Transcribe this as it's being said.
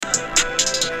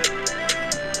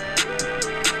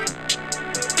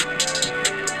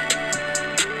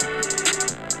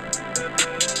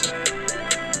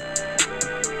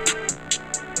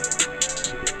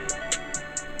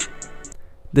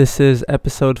This is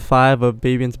episode 5 of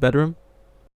Babian's Bedroom.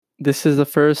 This is the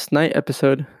first night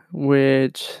episode,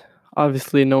 which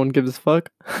obviously no one gives a fuck.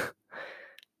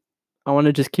 I want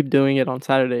to just keep doing it on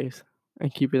Saturdays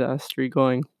and keep that streak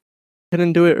going.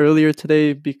 Couldn't do it earlier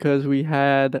today because we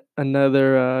had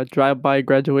another drive-by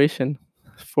graduation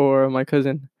for my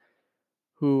cousin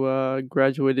who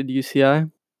graduated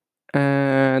UCI.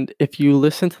 And if you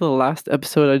listen to the last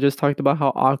episode, I just talked about how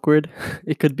awkward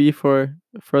it could be for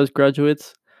us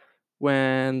graduates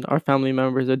when our family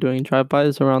members are doing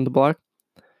drive-bys around the block.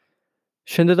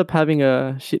 She ended up having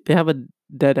they have a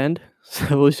dead end, so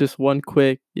it was just one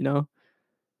quick,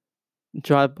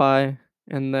 drive-by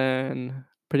and then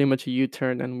pretty much a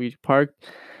U-turn, and we parked.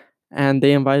 And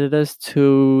they invited us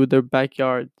to their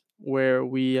backyard where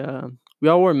we all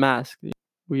wore masks.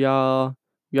 We all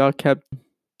kept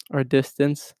our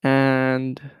distance,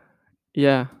 and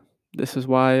yeah, this is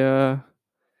why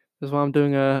I'm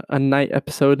doing a night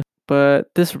episode.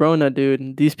 But this Rona,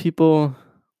 dude, these people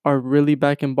are really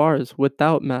back in bars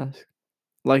without masks.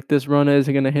 Like, this Rona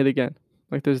isn't gonna hit again.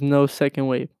 Like, there's no second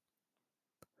wave.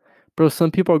 Bro,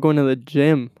 some people are going to the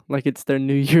gym like it's their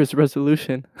New Year's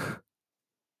resolution.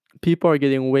 People are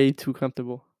getting way too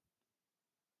comfortable.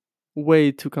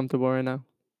 Way too comfortable right now.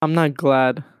 I'm not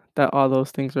glad that all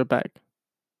those things are back,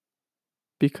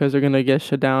 because they're gonna get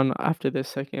shut down after the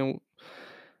second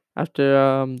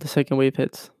wave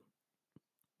hits.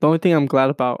 The only thing I'm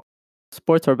glad about,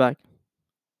 sports are back.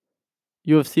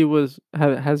 UFC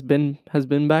has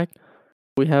been back.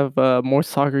 We have more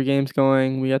soccer games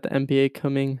going. We got the NBA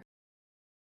coming.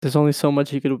 There's only so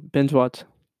much you could binge watch.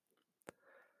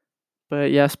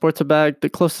 But yeah, sports are back. The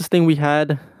closest thing we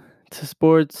had to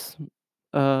sports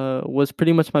was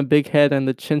pretty much my big head and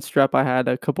the chin strap I had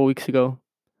a couple weeks ago,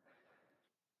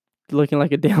 looking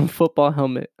like a damn football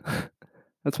helmet.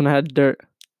 That's when I had dirt.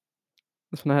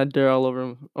 That's when I had dirt all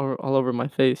over my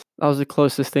face. That was the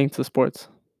closest thing to sports.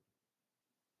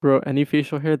 Bro, any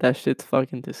facial hair, that shit's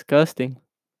fucking disgusting.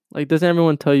 Like, doesn't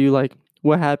everyone tell you, like,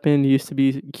 what happened used to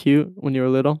be cute when you were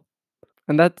little?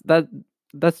 And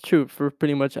that's true for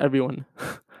pretty much everyone.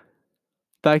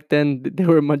 Back then, they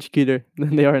were much cuter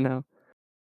than they are now.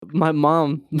 My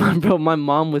mom, my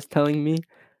mom was telling me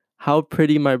how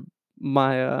pretty my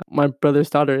brother's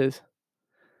daughter is,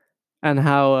 and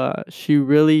how she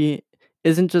really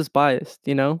isn't just biased.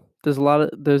 There's a lot of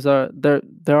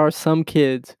there are some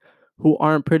kids who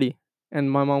aren't pretty, and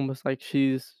my mom was like,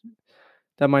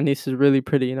 that my niece is really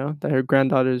pretty. That her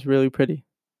granddaughter is really pretty,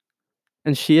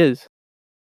 and she is.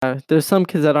 There's some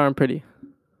kids that aren't pretty,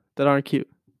 that aren't cute.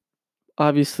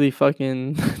 Obviously,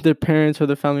 fucking their parents or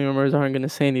their family members aren't gonna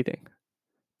say anything.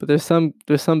 But there's some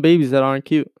babies that aren't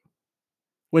cute.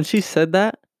 When she said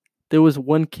that, there was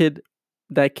one kid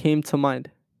that came to mind,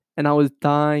 and I was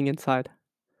dying inside.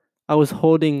 I was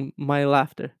holding my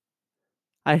laughter.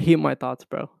 I hate my thoughts,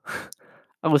 bro.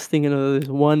 I was thinking of this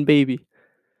one baby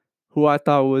who I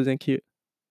thought wasn't cute.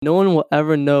 No one will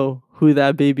ever know who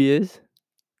that baby is.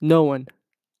 No one.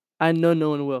 I know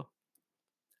no one will.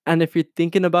 And if you're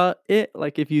thinking about it,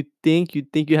 like, if you think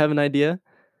you have an idea,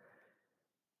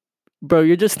 bro,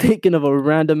 you're just thinking of a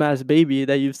random ass baby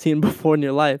that you've seen before in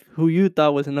your life who you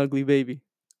thought was an ugly baby.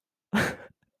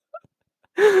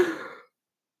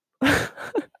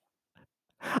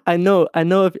 I know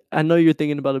you're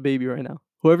thinking about a baby right now.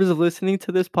 Whoever's listening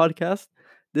to this podcast,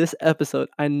 this episode,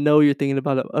 I know you're thinking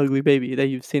about an ugly baby that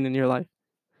you've seen in your life.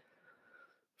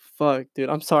 Fuck, dude,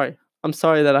 I'm sorry. I'm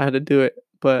sorry that I had to do it,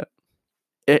 but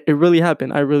it really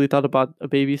happened. I really thought about a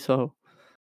baby, so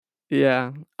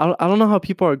yeah. I don't know how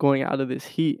people are going out of this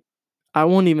heat. I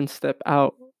won't even step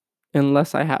out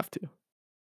unless I have to.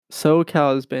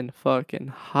 SoCal has been fucking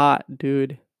hot,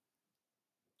 dude.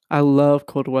 I love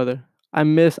cold weather. I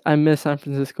miss San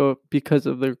Francisco because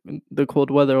of the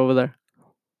cold weather over there.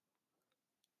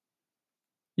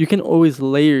 You can always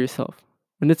layer yourself.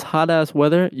 When it's hot ass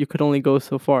weather, you could only go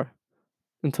so far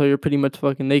until you're pretty much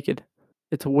fucking naked.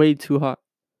 It's way too hot.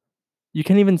 You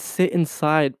can't even sit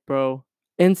inside, bro.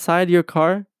 Inside your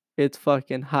car, it's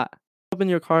fucking hot. Up in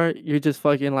your car, you're just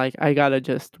fucking like, I gotta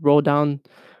just roll down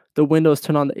the windows,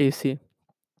 turn on the AC,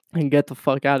 and get the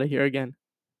fuck out of here again.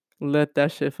 Let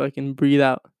that shit fucking breathe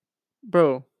out.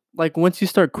 Bro, like, once you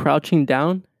start crouching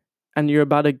down and you're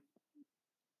about to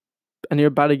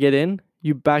get in,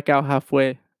 you back out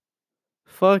halfway.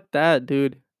 Fuck that,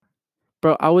 dude.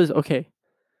 Bro, okay.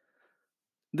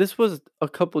 This was a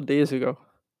couple days ago.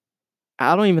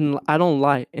 I don't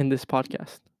lie in this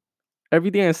podcast.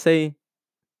 Everything I say,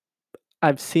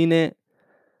 I've seen it.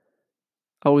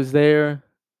 I was there.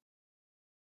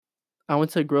 I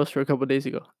went to a grocery a couple days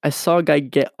ago. I saw a guy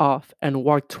get off and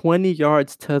walk 20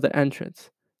 yards to the entrance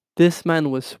This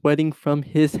man was sweating from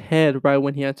his head right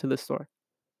when he entered the store.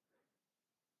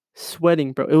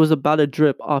 Sweating, bro. It was about to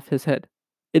drip off his head.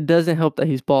 It doesn't help that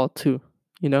he's bald too,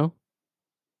 you know?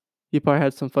 He probably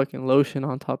had some fucking lotion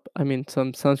on top. I mean,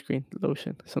 some sunscreen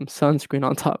lotion, some sunscreen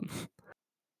on top.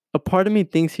 A part of me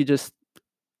thinks he just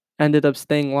ended up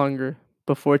staying longer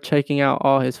before checking out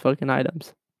all his fucking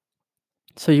items.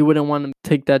 So you wouldn't want to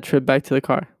take that trip back to the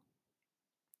car.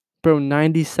 Bro,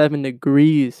 97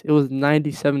 degrees. It was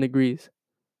 97 degrees.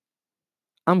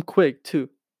 I'm quick too.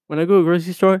 When I go to a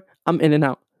grocery store, I'm in and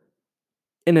out.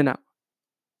 In and out.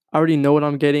 I already know what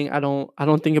I'm getting. I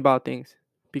don't think about things.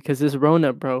 Because this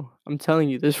Rona, bro, I'm telling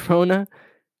you, this Rona,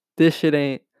 this shit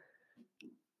ain't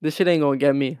gonna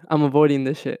get me. I'm avoiding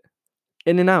this shit.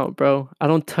 In and out, bro. I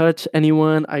don't touch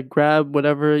anyone. I grab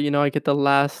whatever, I get the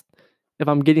last. If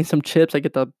I'm getting some chips, I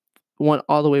get the one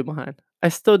all the way behind. I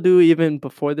still do even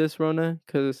before this Rona,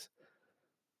 because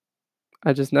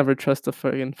I just never trust the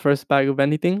fucking first bag of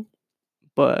anything.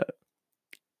 But,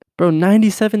 bro,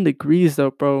 97 degrees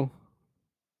though, bro.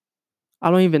 I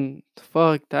don't even.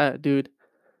 Fuck that, dude.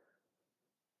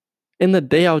 In the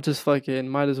day, I'll just fucking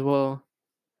might as well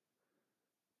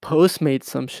Postmate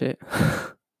some shit.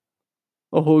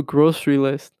 A whole grocery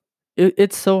list.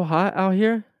 It's so hot out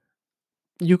here.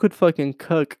 You could fucking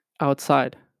cook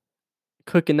outside.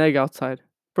 Cook an egg outside.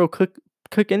 Bro,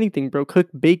 cook anything, bro. Cook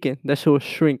bacon. That shit will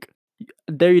shrink.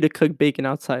 I dare you to cook bacon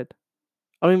outside.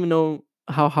 I don't even know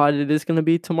how hot it is gonna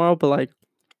be tomorrow, but like,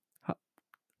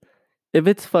 if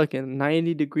it's fucking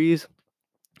 90 degrees,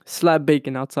 slap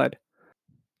bacon outside.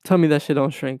 Tell me that shit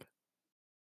don't shrink.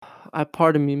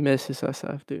 Part of me misses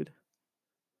SF, dude.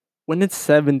 When it's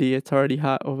 70, it's already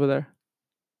hot over there.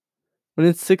 When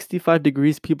it's 65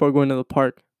 degrees, people are going to the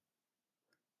park.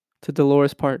 To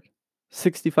Dolores Park.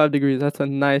 65 degrees. That's a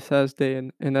nice ass day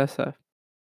in SF.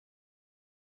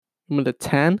 I'm gonna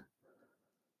tan.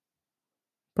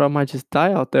 Bro, I might just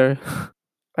die out there.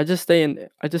 I just stay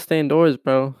indoors,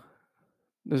 bro.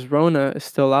 This Rona is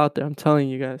still out there. I'm telling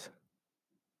you guys.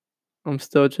 I'm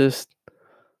still just.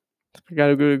 I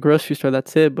gotta go to the grocery store.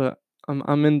 That's it. But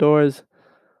I'm indoors,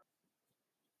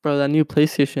 bro. That new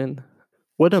PlayStation.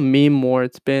 What a meme war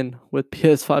it's been with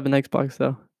PS5 and Xbox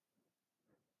though.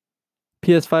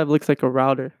 PS5 looks like a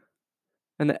router,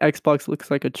 and the Xbox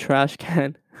looks like a trash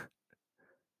can.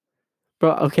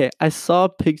 Bro, okay, I saw a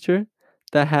picture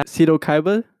that had Seto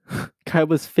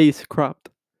Kaiba's face cropped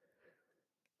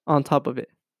on top of it.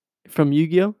 From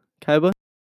Yu-Gi-Oh! Kaiba.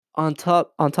 On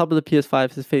top of the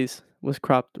PS5, his face was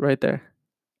cropped right there.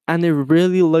 And it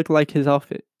really looked like his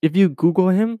outfit. If you Google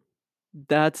him,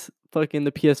 that's fucking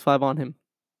the PS5 on him.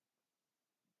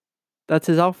 That's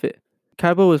his outfit.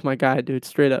 Kaiba was my guy, dude,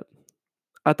 straight up.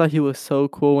 I thought he was so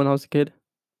cool when I was a kid.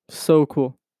 So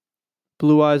cool.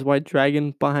 Blue eyes, white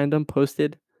dragon behind him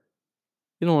posted.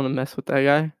 You don't want to mess with that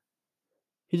guy.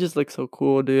 He just looks so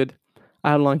cool, dude.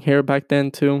 I had long hair back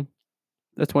then too.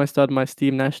 That's when I started my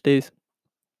Steve Nash days.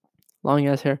 Long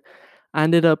ass hair. I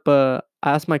ended up I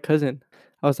asked my cousin.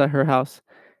 I was at her house.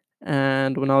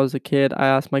 And when I was a kid, I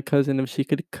asked my cousin if she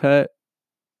could cut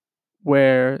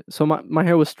so my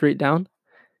hair was straight down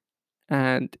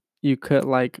and you cut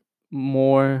like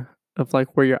more of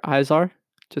like where your eyes are,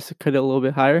 just to cut it a little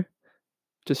bit higher.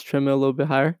 Just trim it a little bit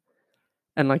higher.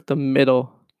 And like the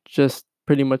middle, just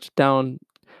pretty much down,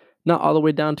 not all the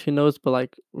way down to your nose, but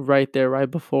like right there, right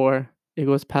before it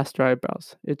goes past your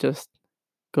eyebrows. It just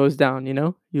goes down,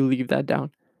 You leave that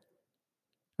down.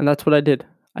 And that's what I did.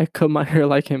 I cut my hair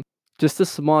like him. Just a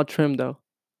small trim though.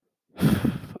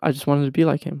 I just wanted to be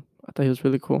like him. I thought he was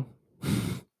really cool.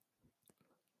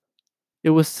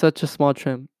 It was such a small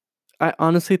trim. I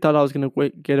honestly thought I was going to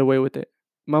get away with it.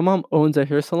 My mom owns a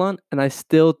hair salon and I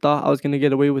still thought I was going to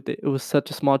get away with it. It was such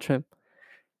a small trim.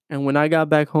 And when I got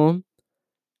back home,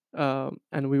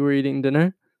 and we were eating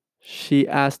dinner, she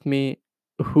asked me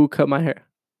who cut my hair.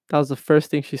 That was the first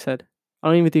thing she said. I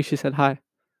don't even think she said hi.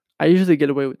 I usually get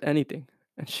away with anything,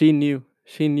 and she knew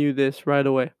this right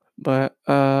away. But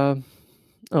oh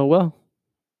well,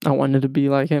 I wanted to be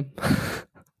like him.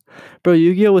 Bro,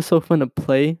 Yu-Gi-Oh was so fun to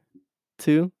play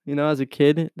too. As a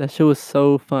kid, that shit was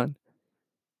so fun.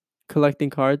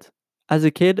 Collecting cards. As a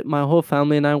kid, my whole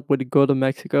family and I would go to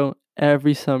Mexico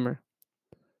every summer.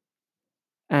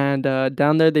 And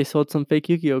down there, they sold some fake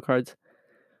Yu-Gi-Oh cards.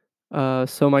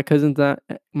 So my cousins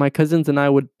and I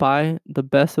would buy the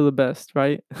best of the best,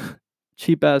 right?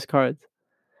 Cheap ass cards.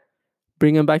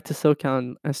 Bring them back to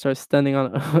SoCal and start stunning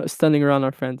around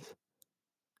our friends.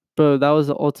 Bro, that was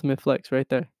the ultimate flex right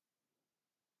there.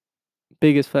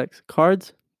 Biggest flex.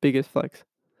 Cards, biggest flex.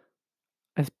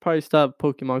 I probably still have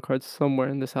Pokemon cards somewhere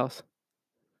in this house.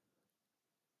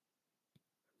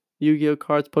 Yu-Gi-Oh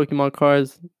cards, Pokemon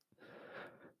cards.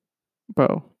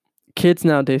 Bro, kids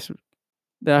nowadays,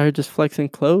 they're out here just flexing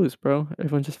clothes, bro.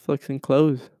 Everyone's just flexing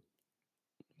clothes.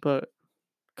 But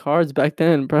cards back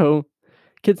then, bro.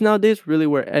 Kids nowadays really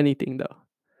wear anything though.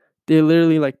 They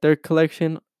literally like their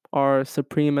collection are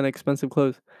supreme and expensive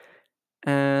clothes.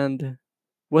 And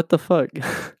what the fuck?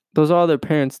 Those are all their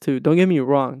parents too. Don't get me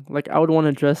wrong. Like I would want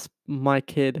to dress my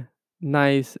kid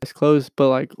nice clothes, but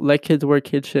like let kids wear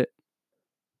kid shit.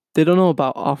 They don't know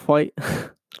about Off-White.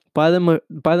 Buy them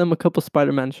a couple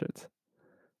Spider-Man shirts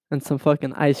and some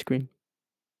fucking ice cream.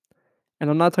 And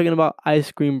I'm not talking about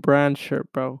ice cream brand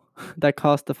shirt, bro. That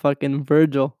cost the fucking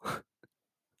Virgil.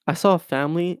 I saw a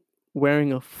family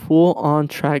wearing a full-on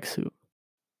tracksuit.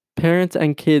 Parents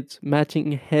and kids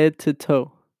matching head to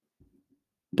toe.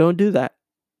 Don't do that.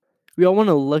 We all want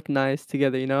to look nice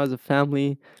together, as a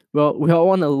family. We all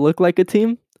want to look like a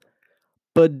team,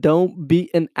 but don't be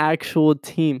an actual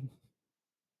team.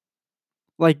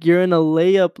 Like you're in a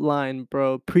layup line,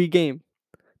 bro, pre-game.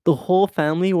 The whole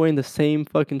family wearing the same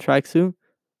fucking tracksuit.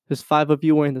 There's 5 of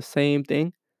you wearing the same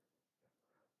thing.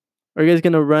 Are you guys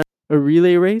gonna run a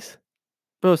relay race?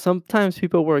 Bro, sometimes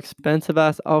people wear expensive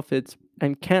ass outfits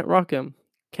and can't rock them.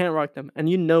 Can't rock them. And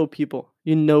you know people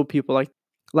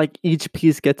like each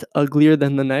piece gets uglier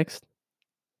than the next.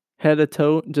 Head to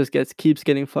toe just keeps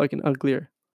getting fucking uglier.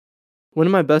 One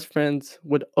of my best friends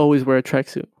would always wear a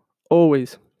tracksuit.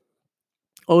 Always.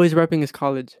 Always repping his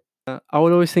college. I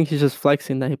would always think he's just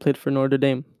flexing that he played for Notre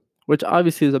Dame, which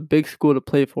obviously is a big school to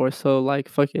play for. So like,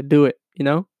 fuck it, do it.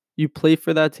 You play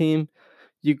for that team,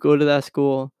 you go to that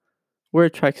school, wear a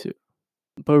tracksuit.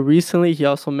 But recently, he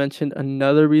also mentioned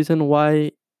another reason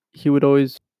why he would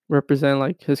always represent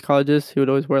like his colleges. He would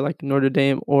always wear like Notre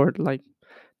Dame or like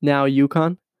now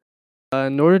UConn.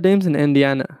 Notre Dame's in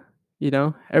Indiana.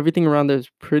 Everything around there is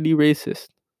pretty racist.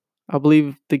 I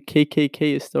believe the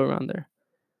KKK is still around there.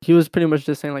 He was pretty much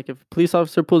just saying like if a police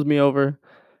officer pulls me over,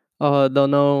 they'll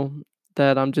know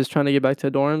that I'm just trying to get back to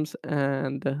the dorms,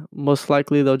 and most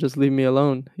likely they'll just leave me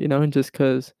alone. Just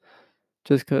cause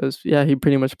yeah, he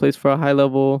pretty much plays for a high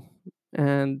level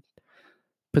and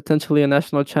potentially a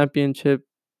national championship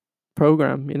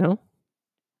program.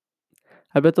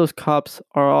 I bet those cops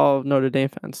are all Notre Dame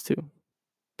fans too,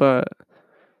 but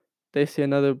they see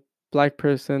another black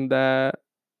person that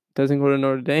doesn't go to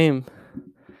Notre Dame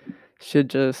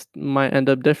should just might end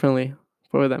up differently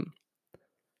for them.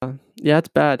 Yeah, it's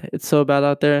bad. It's so bad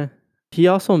out there. He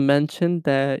also mentioned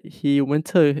that he went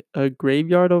to a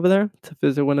graveyard over there to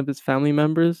visit one of his family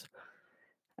members,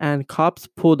 and cops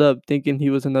pulled up thinking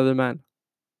he was another man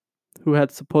who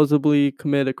had supposedly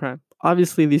committed a crime.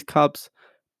 Obviously, these cops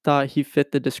thought he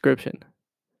fit the description,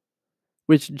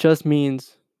 which just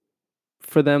means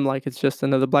for them, like, it's just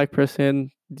another black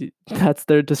person. That's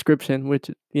their description,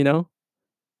 which,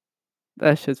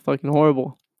 that shit's fucking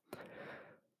horrible.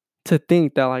 To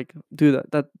think that, like, dude,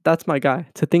 that's my guy.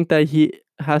 To think that he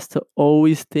has to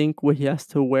always think what he has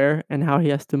to wear and how he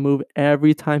has to move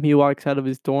every time he walks out of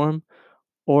his dorm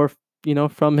or,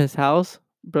 from his house,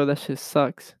 bro, that shit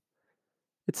sucks.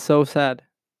 It's so sad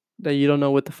that you don't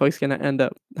know what the fuck's gonna end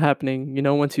up happening,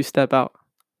 once you step out.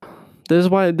 This is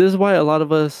why a lot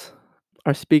of us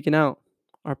are speaking out,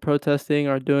 are protesting,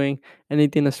 are doing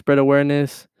anything to spread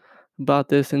awareness about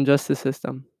this injustice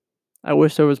system. I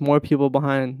wish there was more people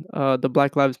behind the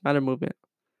Black Lives Matter movement.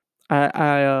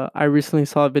 I recently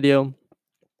saw a video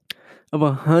of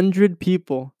 100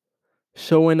 people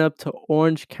showing up to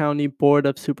Orange County Board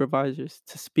of Supervisors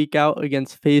to speak out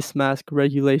against face mask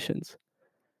regulations.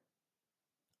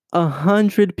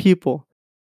 100 people.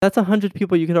 That's 100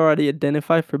 people you could already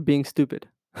identify for being stupid.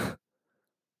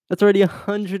 That's already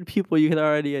 100 people you could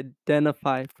already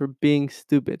identify for being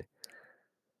stupid.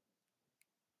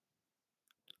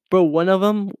 Bro, one of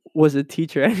them was a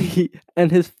teacher,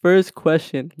 and his first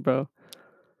question, bro,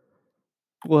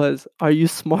 was, "Are you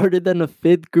smarter than a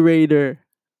 5th grader?"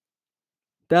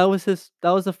 That was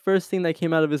the first thing that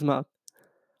came out of his mouth.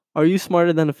 Are you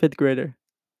smarter than a 5th grader?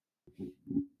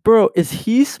 Bro, is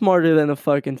he smarter than a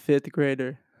fucking 5th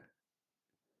grader?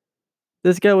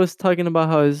 This guy was talking about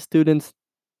how his students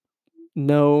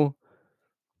know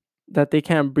that they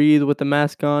can't breathe with the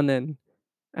mask on,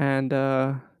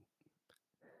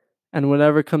 and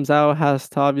whatever comes out has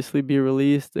to obviously be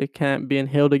released. It can't be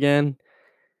inhaled again.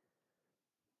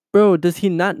 Bro, does he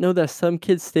not know that some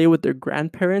kids stay with their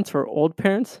grandparents or old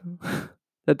parents?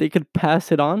 That they could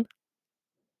pass it on?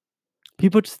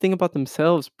 People just think about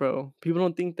themselves, bro. People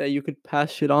don't think that you could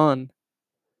pass shit on.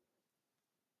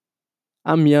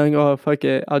 I'm young, oh fuck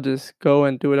it, I'll just go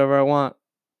and do whatever I want.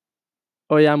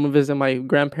 Oh yeah, I'm gonna visit my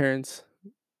grandparents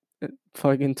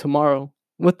fucking tomorrow.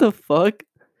 What the fuck?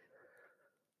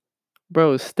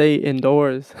 Bro, stay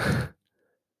indoors.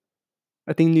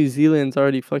 I think New Zealand's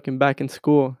already fucking back in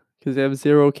school because they have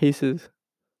 0 cases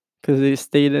because they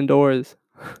stayed indoors.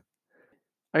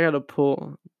 I gotta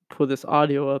pull this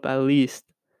audio up at least.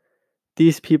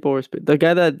 These people were the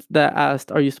guy that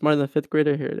asked, "Are you smarter than a 5th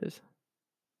grader?" Here it is.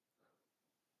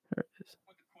 Here it is.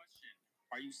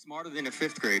 Are you smarter than a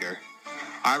 5th grader?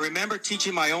 I remember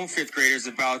teaching my own 5th graders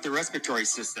about the respiratory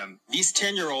system. These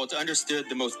 10-year-olds understood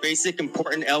the most basic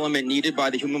important element needed by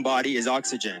the human body is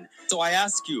oxygen. So I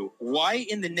ask you, why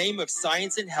in the name of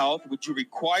science and health would you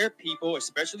require people,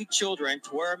 especially children,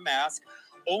 to wear a mask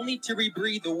only to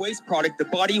rebreathe the waste product the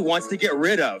body wants to get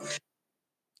rid of?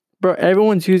 Bro,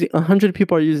 everyone's using 100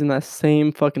 people are using that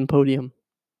same fucking podium.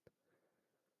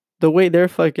 The way they're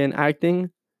fucking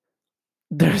acting,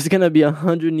 there's gonna be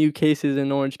 100 new cases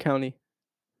in Orange County.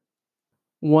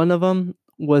 One of them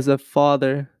was a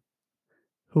father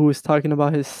who was talking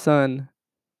about his son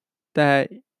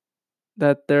that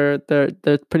they're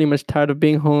pretty much tired of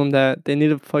being home, that they need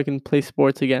to fucking play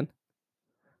sports again.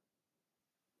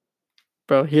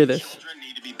 Bro, hear this. Children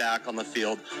need to be back on the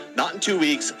field, not in 2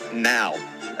 weeks, now.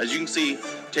 As you can see,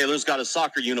 Taylor's got a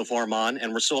soccer uniform on,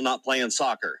 and we're still not playing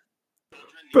soccer.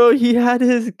 Bro, he had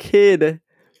his kid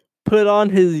put on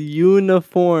his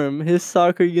uniform, his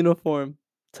soccer uniform,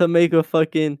 to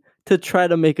try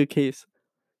to make a case.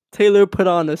 Taylor put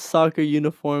on a soccer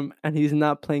uniform and he's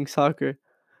not playing soccer.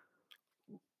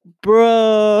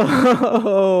 Bro,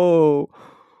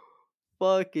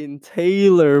 fucking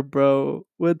Taylor, bro,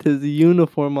 with his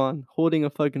uniform on, holding a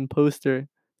fucking poster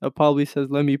that probably says,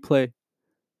 "Let me play."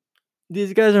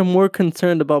 These guys are more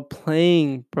concerned about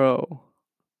playing, bro.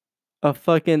 A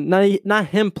fucking, not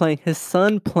him playing, his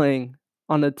son playing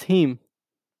on a team.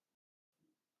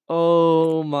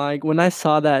 Oh my, when I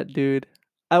saw that, dude.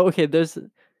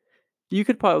 You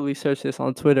could probably search this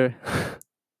on Twitter.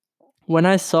 When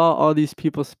I saw all these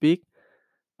people speak,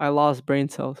 I lost brain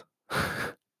cells.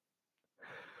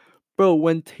 Bro,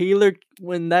 when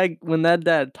that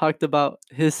dad talked about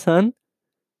his son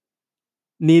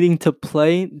needing to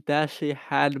play, that shit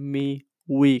had me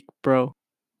weak, bro.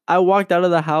 I walked out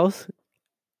of the house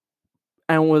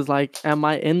and was like,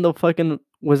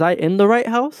 was I in the right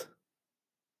house?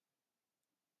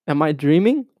 Am I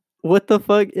dreaming? What the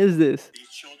fuck is this? These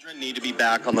children need to be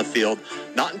back on the field,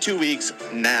 not in 2 weeks,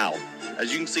 now.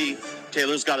 As you can see,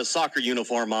 Taylor's got a soccer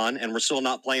uniform on, and we're still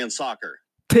not playing soccer.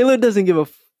 Taylor doesn't give a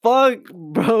fuck,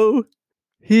 bro.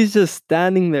 He's just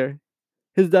standing there.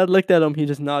 His dad looked at him. He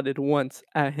just nodded once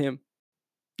at him.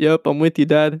 Yep, I'm with you,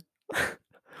 Dad.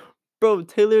 Bro,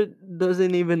 Taylor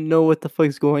doesn't even know what the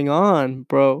fuck's going on,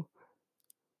 bro.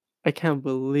 I can't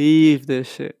believe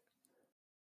this shit.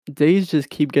 Days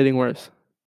just keep getting worse.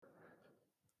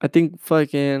 I think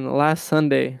fucking last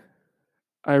Sunday,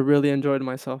 I really enjoyed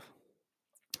myself.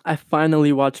 I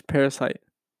finally watched Parasite.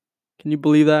 Can you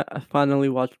believe that? I finally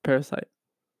watched Parasite.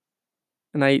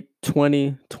 And I ate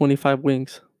 25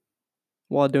 wings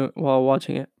while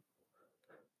watching it.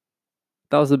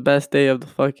 That was the best day of the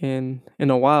fucking in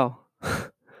a while. I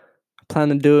plan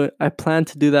to do it. I plan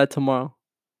to do that tomorrow.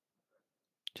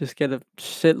 Just get a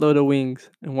shitload of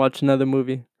wings and watch another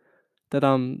movie that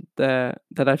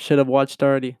I should have watched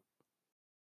already.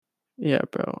 Yeah,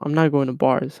 bro. I'm not going to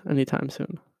bars anytime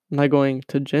soon. I'm not going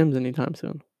to gyms anytime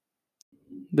soon.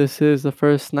 This is the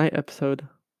first night episode.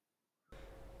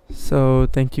 So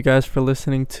thank you guys for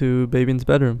listening to Baby's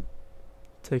Bedroom.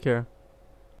 Take care.